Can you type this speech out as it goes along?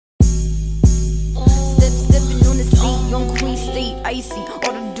icy.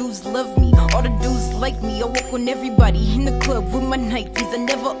 All the dudes love me, all the dudes like me. I walk on everybody in the club with my Nikes. I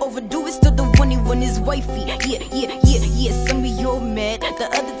never overdo it, still the one he want is wifey. Yeah, some of y'all mad. The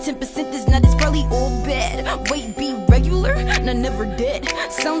other 10% is not, it's probably all bad. Wait, be regular? Nah, never dead.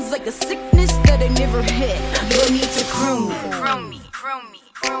 Sounds like a sickness that I never had. You need to crown me.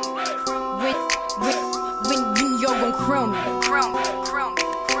 When y'all gon' crown me.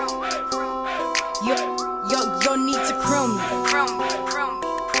 Y'all need to crown me.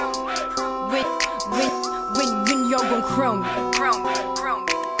 When y'all gon' crown me.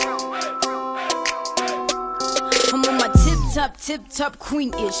 I'm on my tip-top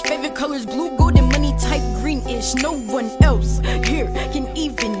queen-ish. Favorite colors blue, gold, and money type green-ish. No one else here can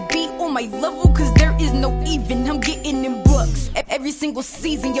even be on my level, cause there is no even. I'm getting in bucks every single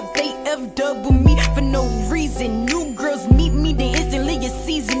season. Yep, they F-dub with me for no reason. New girls meet me, then instantly get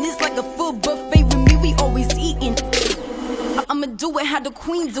seasoned. It's like a full buffet with me, we always eating. I'ma do it how the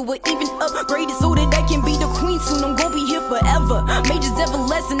queens do it, even upgraded so that I can be the queen soon. I'm gon' be here forever. Major's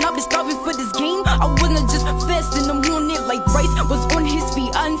everlasting, I've been starving for this game. I wasn't just fasting, I'm on it like Bryce was on his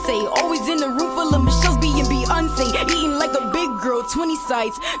fiance. Always in a room full of Michelle's being Beyonce. Eating like a big girl, 20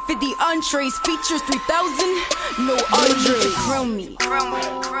 sides, 50 entrees, features 3,000, no Andre. Crown me.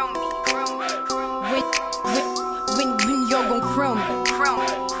 When y'all gon' crown me.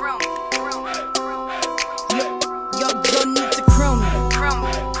 Y'all need to crown me.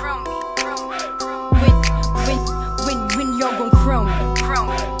 When y'all gon' crown me.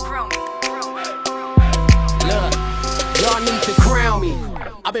 Look, y'all need to crown me.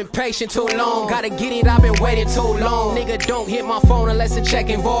 I've been patient too long, gotta get it, I've been waiting too long. Nigga, don't hit my phone unless a check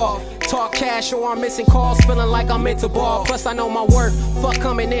involved. Talk cash or I'm missing calls, feeling like I'm meant to ball. Plus I know my worth, fuck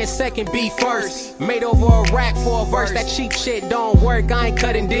coming in second, be first. Made over a rack for a verse, that cheap shit don't work, I ain't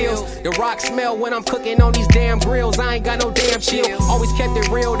cutting deals. The rock smell when I'm cooking on these damn grills, I ain't got no damn chill. Always kept it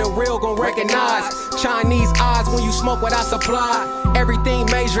real, the real gon' recognize. Chinese eyes when you smoke without supply. Everything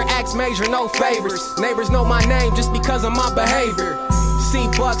major, acts major, no favors. Neighbors know my name just because of my behavior.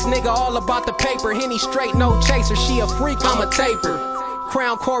 C-Bucks, nigga, all about the paper. Henny straight, no chaser. She a freak, I'm a taper.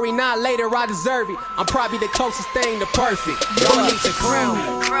 Crown Cory, not later, I deserve it. I'm probably the closest thing to perfect. Y'all need to crown me.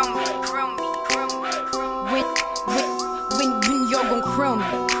 When y'all gon' crown me.